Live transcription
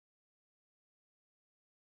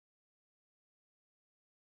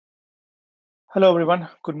Hello, everyone.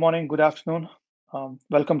 Good morning, good afternoon.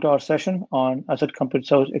 Welcome to our session on Asset Compute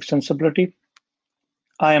Service Extensibility.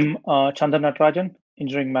 I am Chandan Natarajan,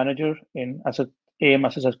 Engineering Manager in AM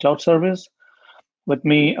Asset Cloud Service. With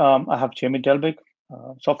me, I have Jamie Delbig,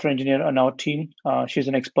 software engineer on our team. She's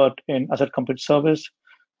an expert in Asset Compute Service.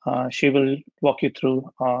 She will walk you through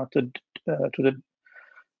the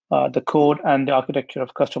code and the architecture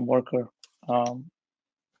of custom worker.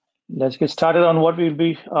 Let's get started on what we'll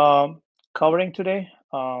be covering today.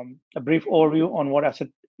 A brief overview on what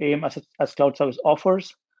AM Asset as Cloud Service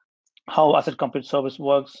offers, how Asset Compute Service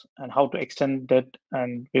works, and how to extend it.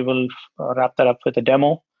 And we will wrap that up with a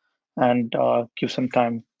demo and give some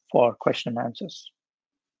time for question and answers.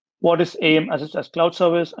 What is AM Asset as Cloud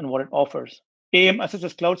Service and what it offers? AM Asset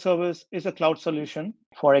as Cloud Service is a cloud solution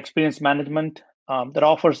for experience management that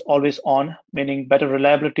offers always on, meaning better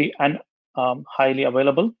reliability and highly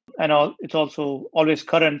available. And it's also always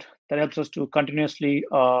current. That helps us to continuously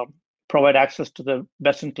provide access to the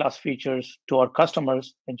best-in-class features to our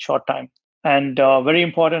customers in short time. And very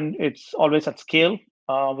important, it's always at scale.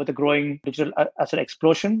 With the growing digital asset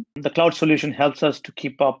explosion, the cloud solution helps us to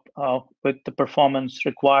keep up with the performance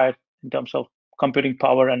required in terms of computing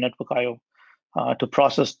power and network I/O to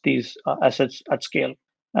process these assets at scale.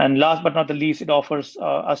 And last but not the least, it offers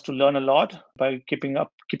us to learn a lot by keeping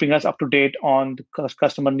us up to date on the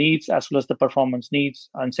customer needs as well as the performance needs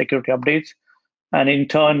and security updates. And in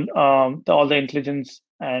turn, all the intelligence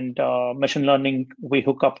and machine learning we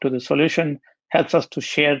hook up to the solution helps us to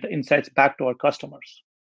share the insights back to our customers.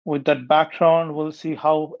 With that background, we'll see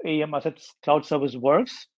how AM Assets Cloud Service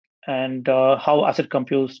works and how Asset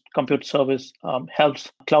Compute Service helps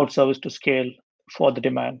cloud service to scale for the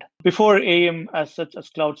demand. Before AM Assets as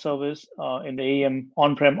Cloud Service in the AM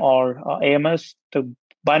on-prem or AMS, the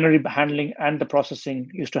binary handling and the processing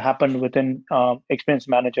used to happen within Experience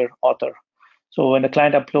Manager Author. So when the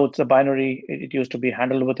client uploads the binary, it used to be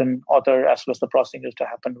handled within Author as well as the processing used to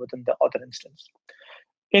happen within the Author instance.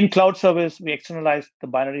 In Cloud Service, we externalize the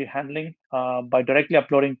binary handling by directly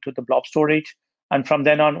uploading to the blob storage. And from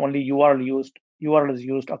then on, only URL is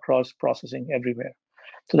used across processing everywhere.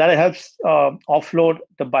 So that helps offload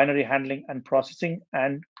the binary handling and processing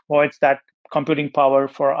and provides that computing power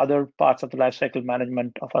for other parts of the lifecycle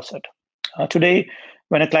management of asset. Today,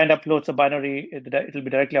 when a client uploads a binary, it will be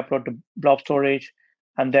directly uploaded to blob storage,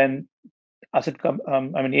 and then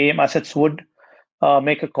AM assets would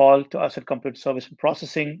make a call to Asset Compute Service for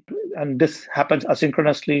processing, and this happens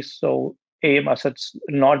asynchronously. So AM assets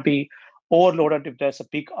will not be overloaded if there's a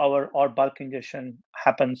peak hour or bulk ingestion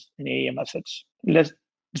happens in AM assets. Let's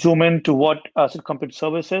zoom into what Asset Compute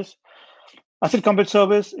Service is. Asset Compute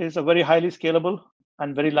Service is a very highly scalable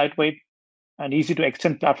and very lightweight and easy to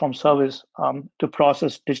extend platform service to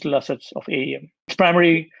process digital assets of AEM. Its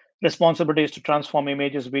primary responsibility is to transform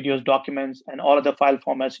images, videos, documents, and all other file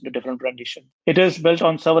formats into different rendition. It is built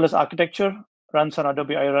on serverless architecture, runs on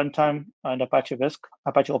Adobe IO Runtime and Apache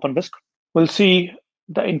OpenWhisk. We'll see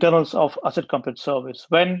the internals of Asset Compute Service.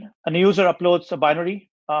 When a user uploads a binary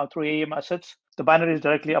through AEM assets, the binary is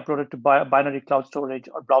directly uploaded to binary cloud storage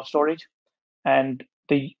or blob storage, and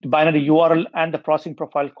the binary URL and the processing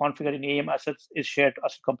profile configured in AM assets is shared to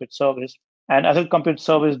Asset Compute Service. And Asset Compute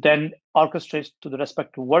Service then orchestrates to the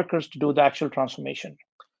respective workers to do the actual transformation.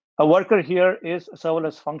 A worker here is a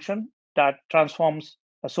serverless function that transforms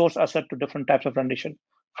a source asset to different types of rendition.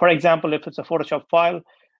 For example, if it's a Photoshop file,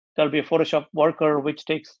 there'll be a Photoshop worker which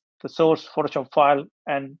takes the source Photoshop file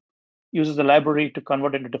and uses the library to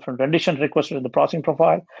convert into different rendition requested in the processing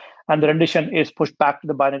profile. And the rendition is pushed back to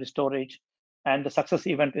the binary storage, and the success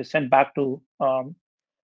event is sent back to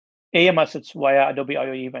AM assets via Adobe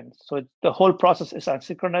IO events. So the whole process is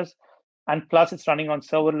asynchronous, and plus it's running on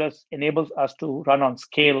serverless, enables us to run on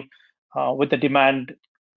scale with the demand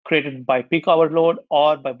created by peak hour load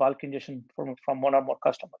or by bulk ingestion from one or more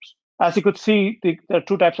customers. As you could see, there are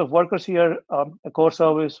two types of workers here, a core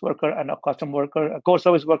service worker and a custom worker. A core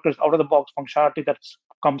service worker is out-of-the-box functionality that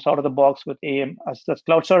comes out of the box with AM as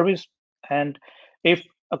cloud service. And if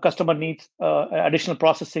a customer needs additional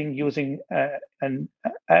processing using an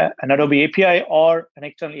Adobe API or an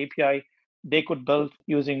external API, they could build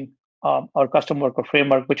using our custom worker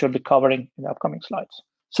framework, which we'll be covering in the upcoming slides.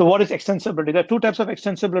 So what is extensibility? There are two types of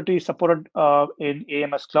extensibility supported in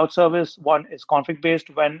AMS Cloud Service. One is config-based,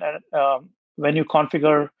 when you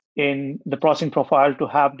configure in the processing profile to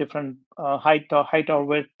have different height or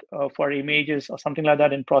width for images or something like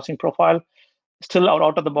that in processing profile. Still, our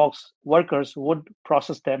out-of-the-box workers would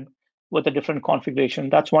process them with a different configuration.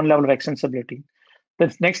 That's one level of extensibility.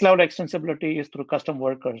 The next level of extensibility is through custom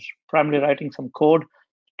workers, primarily writing some code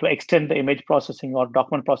to extend the image processing or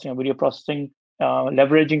document processing or video processing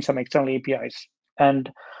leveraging some external APIs.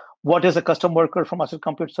 And what is a custom worker from Asset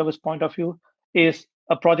Compute Service point of view is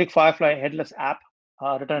a Project Firefly headless app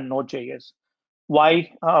written in Node.js.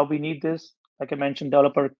 Why we need this? Like I mentioned,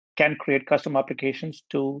 developer can create custom applications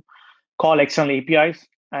to call external APIs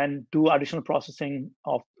and do additional processing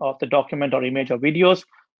of the document or image or videos,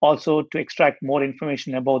 also to extract more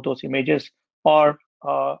information about those images, or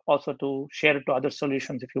also to share it to other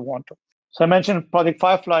solutions if you want to. So I mentioned Project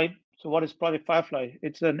Firefly. So what is Project Firefly?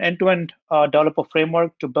 It's an end-to-end developer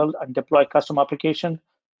framework to build and deploy custom application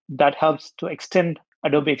that helps to extend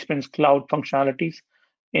Adobe Experience Cloud functionalities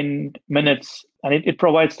in minutes. And it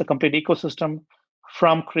provides the complete ecosystem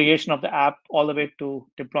from creation of the app all the way to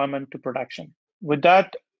deployment to production. With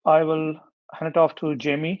that, I will hand it off to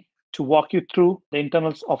Jamie to walk you through the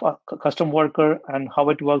internals of a custom worker and how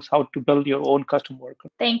it works, how to build your own custom worker.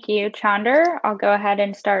 Thank you, Chander. I'll go ahead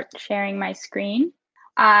and start sharing my screen.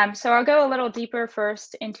 So I'll go a little deeper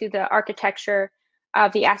first into the architecture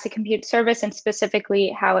of the Asset Compute Service and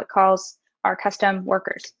specifically how it calls our custom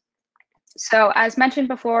workers. So as mentioned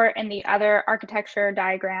before in the other architecture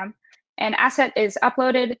diagram, an asset is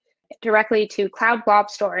uploaded directly to Cloud Blob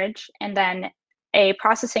Storage, and then a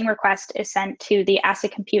processing request is sent to the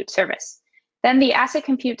Asset Compute Service. Then the Asset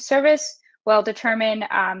Compute Service will determine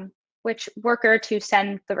which worker to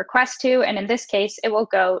send the request to, and in this case, it will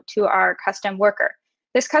go to our custom worker.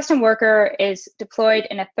 This custom worker is deployed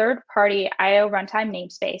in a third-party I/O runtime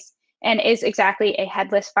namespace and is exactly a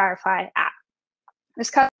headless Firefly app.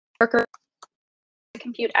 This custom worker is a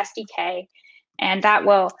compute SDK, and that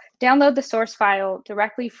will download the source file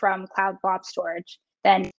directly from Cloud Blob Storage,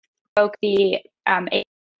 then invoke the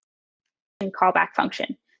callback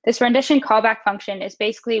function. This rendition callback function is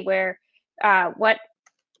basically where what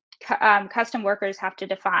custom workers have to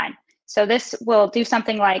define. So this will do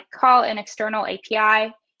something like call an external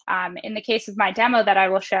API. In the case of my demo that I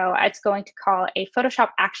will show, it's going to call a Photoshop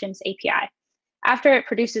Actions API. After it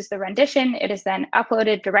produces the rendition, it is then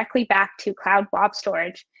uploaded directly back to Cloud Blob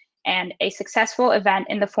Storage, and a successful event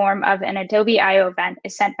in the form of an Adobe I/O event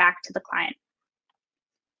is sent back to the client.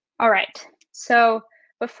 All right, so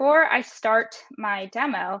before I start my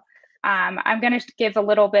demo, I'm going to give a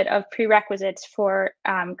little bit of prerequisites for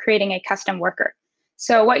creating a custom worker.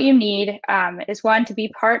 So what you need is one, to be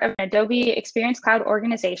part of an Adobe Experience Cloud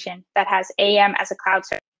organization that has AEM as a cloud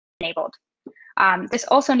service enabled. This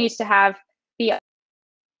also needs to be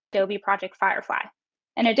Adobe Project Firefly.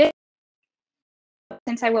 In addition,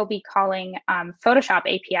 since I will be calling Photoshop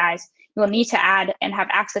APIs, you will need to add and have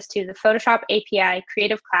access to the Photoshop API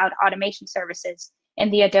Creative Cloud automation services in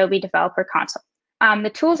the Adobe Developer Console. The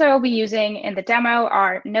tools I will be using in the demo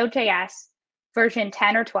are Node.js version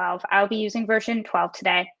 10 or 12. I'll be using version 12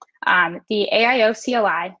 today. The AIO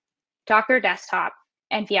CLI, Docker Desktop,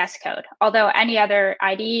 and VS Code, although any other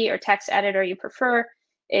IDE or text editor you prefer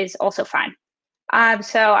is also fine.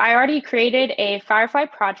 So I already created a Firefly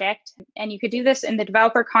project, and you could do this in the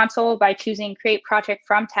developer console by choosing Create Project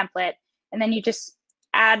from Template, and then you just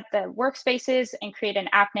add the workspaces and create an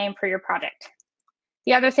app name for your project.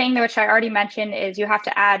 The other thing which I already mentioned is you have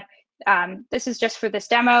to add, this is just for this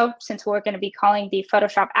demo, since we're going to be calling the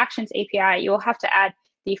Photoshop Actions API, you will have to add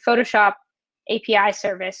the Photoshop API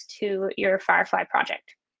service to your Firefly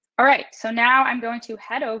project. All right, so now I'm going to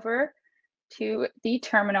head over to the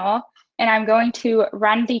terminal, and I'm going to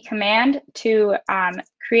run the command to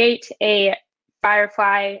create a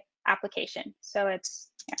Firefly application. So it's,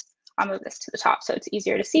 I'll move this to the top so it's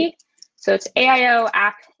easier to see. So it's AIO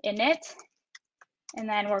app init, and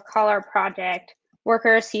then we'll call our project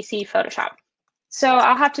worker CC Photoshop. So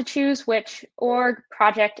I'll have to choose which org,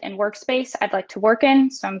 project, and workspace I'd like to work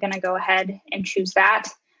in. So I'm going to go ahead and choose that.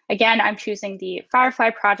 Again, I'm choosing the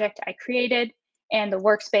Firefly project I created and the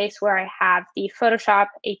workspace where I have the Photoshop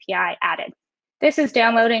API added. This is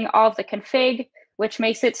downloading all of the config, which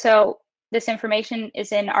makes it so this information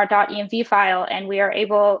is in our .env file, and we are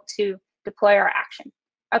able to deploy our action.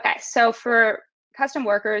 Okay, so for custom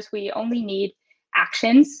workers, we only need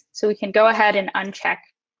actions, so we can go ahead and uncheck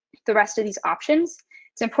the rest of these options.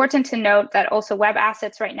 It's important to note that also web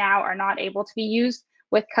assets right now are not able to be used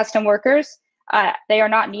with custom workers. They are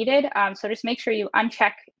not needed, so just make sure you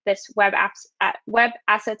uncheck this web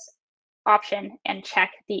assets option and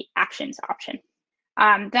check the actions option.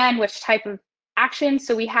 Then which type of actions?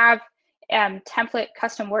 So we have template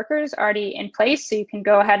custom workers already in place, so you can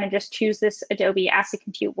go ahead and just choose this Adobe Asset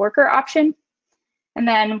Compute Worker option. And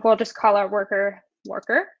then we'll just call our worker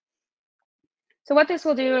worker. So what this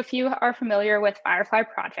will do, if you are familiar with Firefly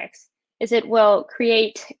projects, is it will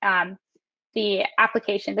create the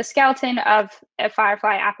application, the skeleton of a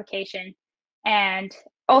Firefly application, and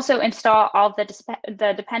also install all of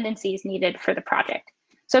the dependencies needed for the project.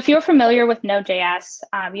 So if you're familiar with Node.js,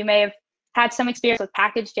 you may have had some experience with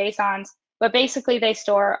package JSONs, but basically they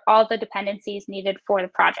store all the dependencies needed for the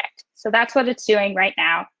project. So that's what it's doing right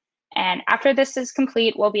now. And after this is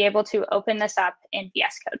complete, we'll be able to open this up in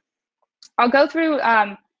VS Code. I'll go through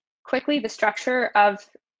quickly the structure of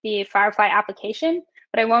the Firefly application,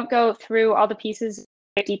 but I won't go through all the pieces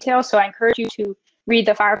in detail. So I encourage you to read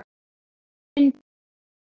the Firefly.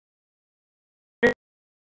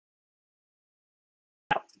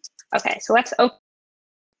 Okay, so let's open.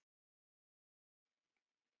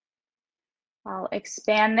 I'll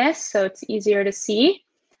expand this so it's easier to see.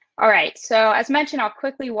 All right, so as mentioned, I'll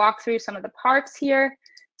quickly walk through some of the parts here.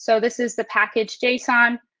 So this is the package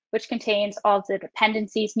JSON, which contains all of the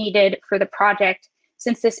dependencies needed for the project.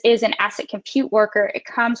 Since this is an asset compute worker, it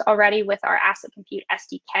comes already with our asset compute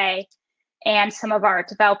SDK and some of our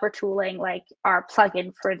developer tooling, like our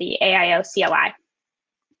plugin for the AIO CLI.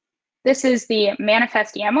 This is the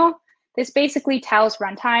manifest YAML. This basically tells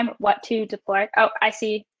runtime what to deploy. Oh, I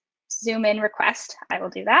see zoom in request. I will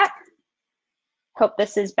do that. Hope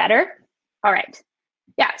this is better. All right.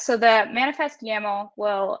 Yeah, so the manifest YAML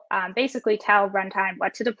will basically tell runtime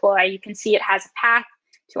what to deploy. You can see it has a path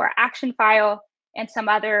to our action file and some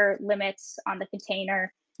other limits on the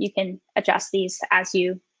container. You can adjust these as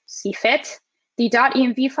you see fit. The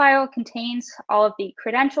 .env file contains all of the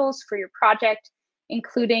credentials for your project,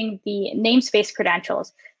 including the namespace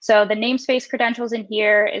credentials. So the namespace credentials in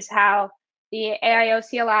here is how the AIO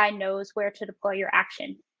CLI knows where to deploy your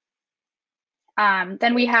action.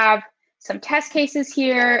 Then we have some test cases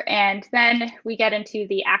here, and then we get into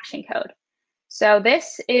the action code. So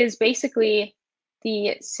this is basically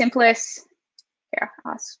the simplest. Here,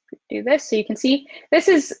 I'll do this so you can see. This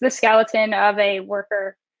is the skeleton of a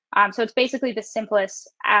worker. So it's basically the simplest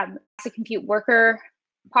asset compute worker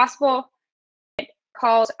possible. It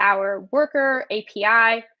calls our worker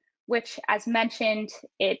API, which, as mentioned,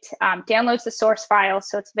 it downloads the source file,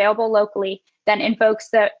 so it's available locally, then invokes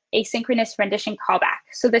the asynchronous rendition callback.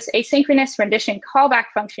 So this asynchronous rendition callback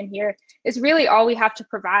function here is really all we have to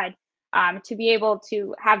provide to be able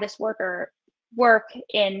to have this worker work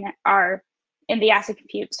in the asset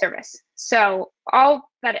compute service. So all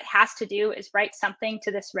that it has to do is write something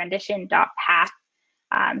to this rendition.path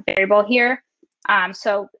variable here.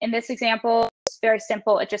 So in this example, it's very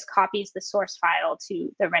simple. It just copies the source file to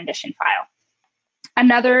the rendition file.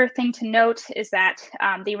 Another thing to note is that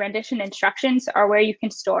the rendition instructions are where you can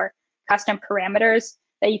store custom parameters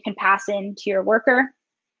that you can pass in to your worker.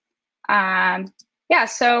 Yeah,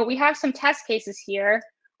 so we have some test cases here.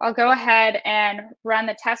 I'll go ahead and run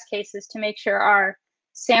the test cases to make sure our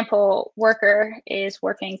sample worker is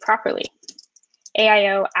working properly.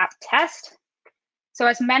 AIO app test. So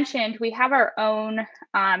as mentioned, we have our own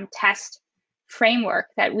test framework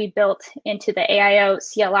that we built into the AIO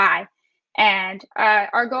CLI. And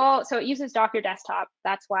our goal, so it uses Docker Desktop.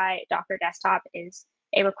 That's why Docker Desktop is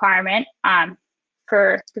a requirement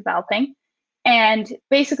for developing. And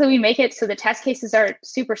basically we make it so the test cases are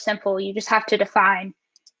super simple. You just have to define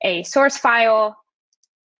a source file,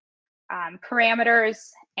 parameters,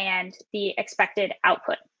 and the expected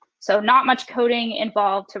output. So not much coding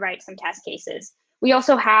involved to write some test cases. We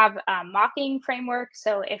also have a mocking framework.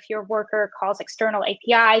 So if your worker calls external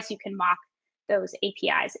APIs, you can mock those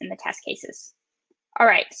APIs in the test cases. All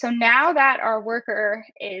right, so now that our worker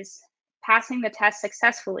is passing the test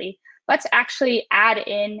successfully, let's actually add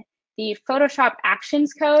in the Photoshop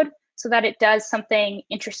Actions code so that it does something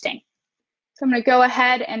interesting. So I'm going to go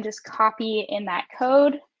ahead and just copy in that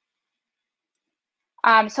code.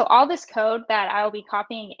 So all this code that I'll be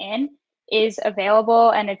copying in is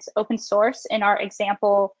available and it's open source in our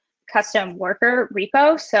example custom worker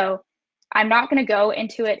repo. So I'm not going to go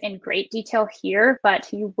into it in great detail here,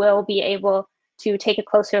 but you will be able to take a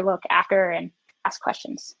closer look after and ask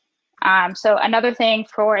questions. So another thing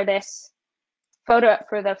for this for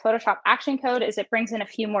the Photoshop action code is it brings in a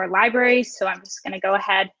few more libraries. So I'm just going to go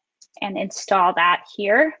ahead and install that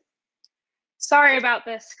here. Sorry about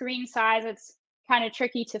the screen size. It's kind of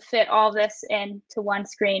tricky to fit all this into one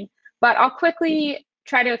screen, but I'll quickly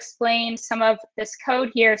try to explain some of this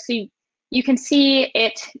code here. So you can see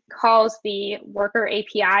it calls the worker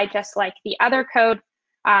API just like the other code,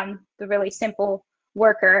 the really simple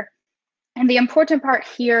worker. And the important part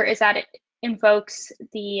here is that it invokes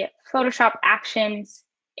the Photoshop Actions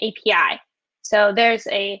API. So there's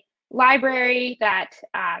a library that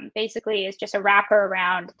basically is just a wrapper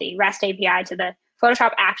around the REST API to the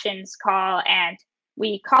Photoshop Actions call, and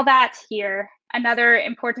we call that here. Another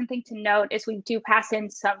important thing to note is we do pass in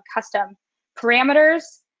some custom parameters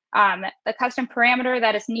The custom parameter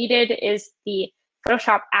that is needed is the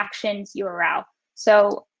Photoshop Actions URL.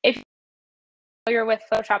 So if you're familiar with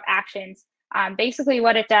Photoshop Actions, basically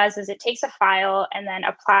what it does is it takes a file and then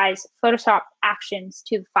applies Photoshop Actions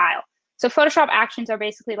to the file. So Photoshop Actions are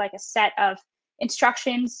basically like a set of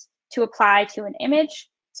instructions to apply to an image.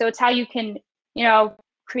 So it's how you can,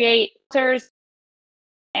 create filters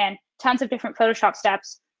and tons of different Photoshop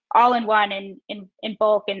steps all in one in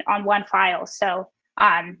bulk and on one file. So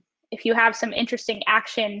if you have some interesting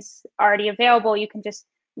actions already available, you can just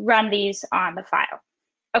run these on the file.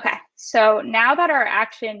 Okay, so now that our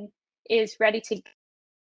action is ready to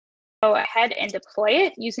go ahead and deploy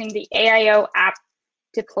it using the AIO app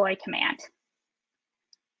deploy command.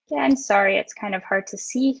 Again, sorry, it's kind of hard to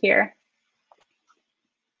see here.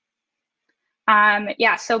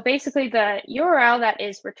 Yeah, so basically the URL that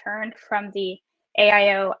is returned from the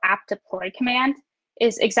AIO app deploy command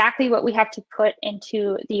is exactly what we have to put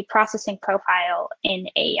into the processing profile in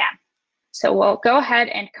AEM. So we'll go ahead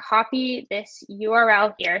and copy this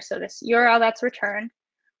URL here. So this URL that's returned,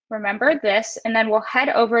 remember this, and then we'll head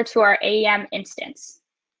over to our AEM instance.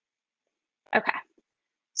 Okay,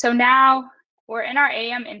 so now we're in our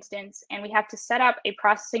AEM instance and we have to set up a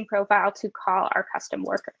processing profile to call our custom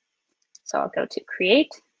worker. So I'll go to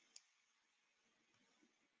create.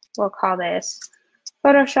 We'll call this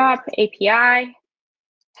Photoshop API,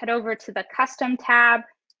 head over to the custom tab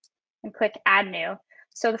and click add new.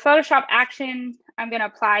 So the Photoshop action I'm going to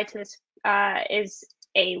apply to this is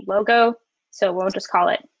a logo. So we'll just call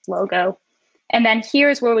it logo. And then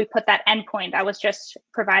here's where we put that endpoint that was just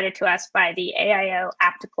provided to us by the AIO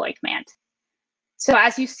app deploy command. So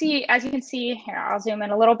as you can see here, I'll zoom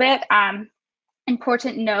in a little bit.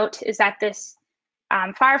 Important note is that this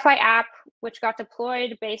Firefly app, which got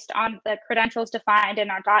deployed based on the credentials defined in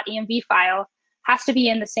our .env file, has to be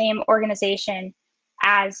in the same organization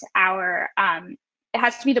as our, it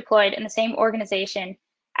has to be deployed in the same organization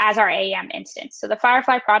as our AEM instance. So the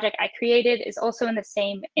Firefly project I created is also in the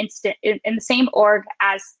same in the same org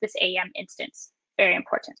as this AEM instance. Very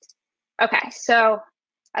important. Okay, so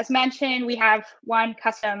as mentioned, we have one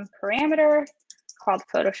custom parameter called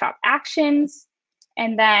Photoshop Actions,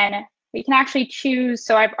 and then we can actually choose.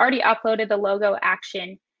 So I've already uploaded the logo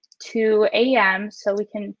action to AEM, so we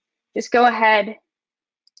can just go ahead,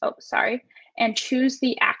 and choose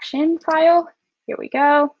the action file. Here we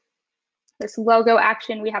go. This logo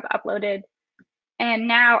action we have uploaded. And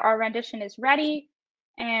now our rendition is ready,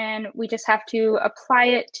 and we just have to apply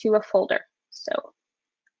it to a folder. So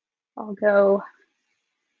I'll go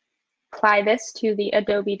apply this to the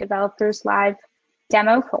Adobe Developers Live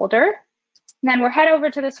demo folder. And then we'll head over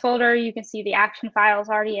to this folder. You can see the action file is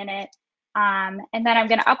already in it. And then I'm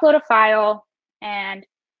going to upload a file. And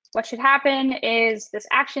what should happen is this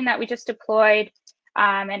action that we just deployed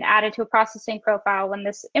and added to a processing profile, when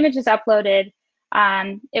this image is uploaded,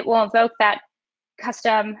 it will invoke that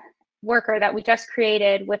custom worker that we just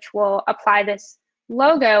created, which will apply this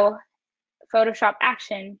logo Photoshop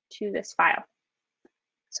action to this file.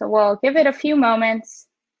 So we'll give it a few moments.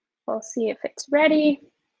 We'll see if it's ready.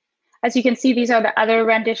 As you can see, these are the other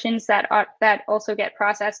renditions that also get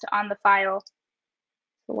processed on the file.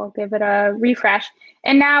 So we'll give it a refresh.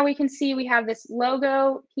 And now we can see we have this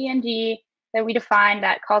logo PNG that we defined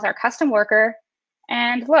that calls our custom worker.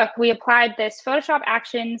 And look, we applied this Photoshop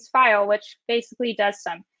Actions file, which basically does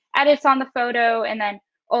some edits on the photo and then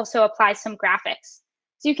also applies some graphics.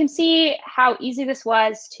 So you can see how easy this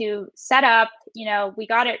was to set up. We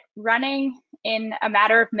got it running in a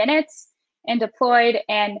matter of minutes and deployed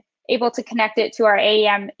and able to connect it to our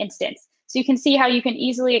AEM instance. So you can see how you can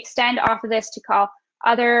easily extend off of this to call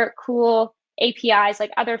other cool APIs,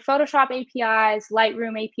 like other Photoshop APIs,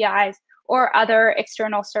 Lightroom APIs, or other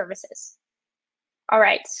external services. All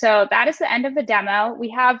right, so that is the end of the demo. We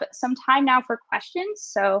have some time now for questions,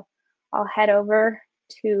 so I'll head over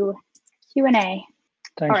to Q&A.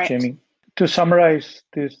 Thanks, Jamie. To summarize,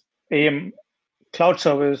 this AEM cloud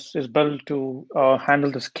service is built to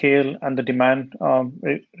handle the scale and the demand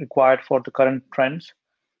required for the current trends.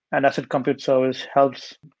 And Asset Compute Service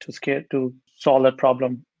helps to scale to solve that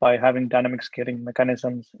problem by having dynamic scaling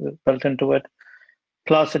mechanisms built into it.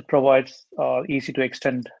 Plus, it provides easy to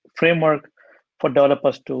extend framework for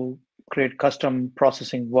developers to create custom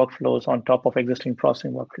processing workflows on top of existing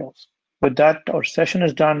processing workflows. With that, our session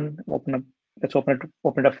is done. Let's open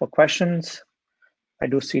it up for questions. I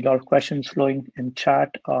do see a lot of questions flowing in chat.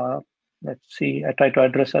 Let's see. I try to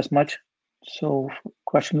address as much. So,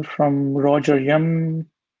 question from Roger Yemnam.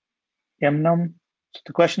 So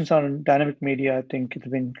the questions on dynamic media, I think it's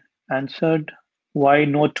been answered. Why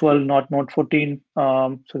Node 12, not Node 14?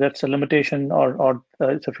 So that's a limitation, or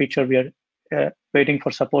it's a feature we are waiting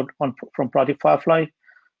for support on from Project Firefly.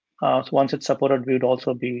 So once it's supported, we would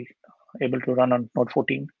also be able to run on Node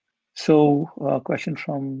 14. So question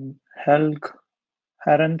from Helg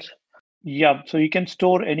Harens. Yeah, so you can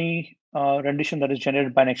store any rendition that is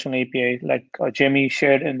generated by an external API, like Jamie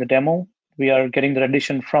shared in the demo. We are getting the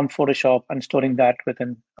rendition from Photoshop and storing that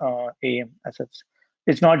within AM assets.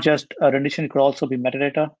 It's not just a rendition, it could also be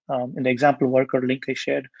metadata. In the example worker link I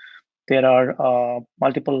shared, there are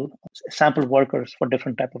multiple sample workers for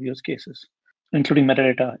different type of use cases, including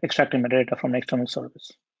metadata, extracting metadata from an external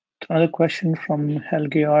service. Another question from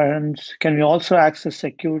Helge Arends. Can we also access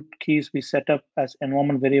secured keys we set up as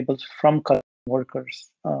environment variables from custom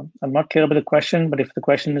workers? I'm not clear about the question, but if the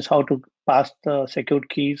question is how to pass the secured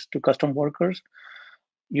keys to custom workers,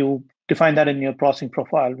 you define that in your processing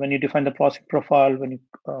profile. When you define the processing profile, when you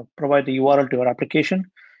provide the URL to your application,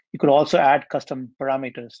 you could also add custom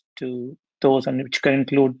parameters to those, and which can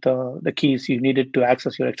include the keys you needed to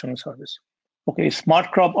access your external service. Okay,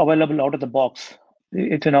 Smart Crop available out of the box.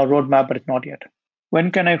 It's in our roadmap, but it's not yet.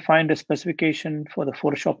 When can I find a specification for the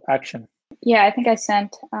Photoshop action? Yeah, I think I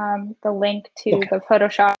sent the link to Okay. the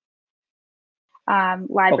Photoshop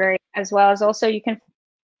library, as well as also you can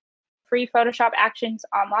free Photoshop actions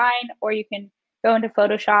online, or you can go into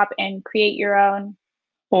Photoshop and create your own.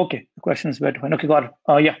 Okay, the question is where to find. Okay, got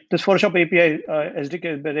it. Yeah, this Photoshop API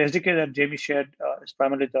SDK, the SDK that Jamie shared is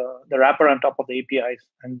primarily the wrapper on top of the APIs,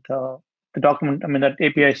 and the document. I mean, that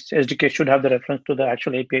API SDK should have the reference to the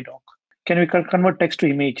actual API doc. Can we convert text to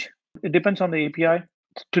image? It depends on the API.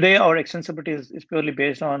 Today, our extensibility is purely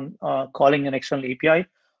based on calling an external API,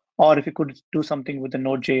 or if you could do something with the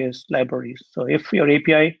Node.js libraries. So if your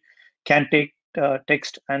API can take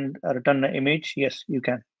text and return an image, yes, you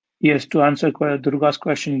can. Yes, to answer Durga's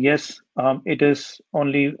question, yes, it is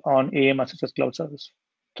only on AM as cloud service.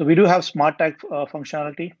 So we do have smart tag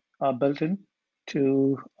functionality built in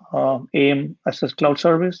to AM as cloud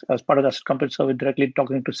service as part of the Asset Compute service directly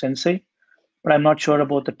talking to Sensei. But I'm not sure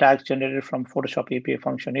about the tags generated from Photoshop API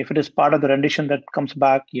function. If it is part of the rendition that comes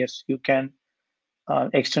back, yes, you can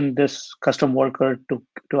extend this custom worker to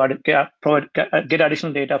get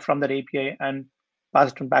additional data from that API and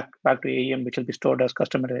pass it back to AM, which will be stored as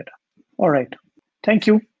customer data. All right. Thank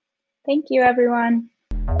you. Thank you, everyone.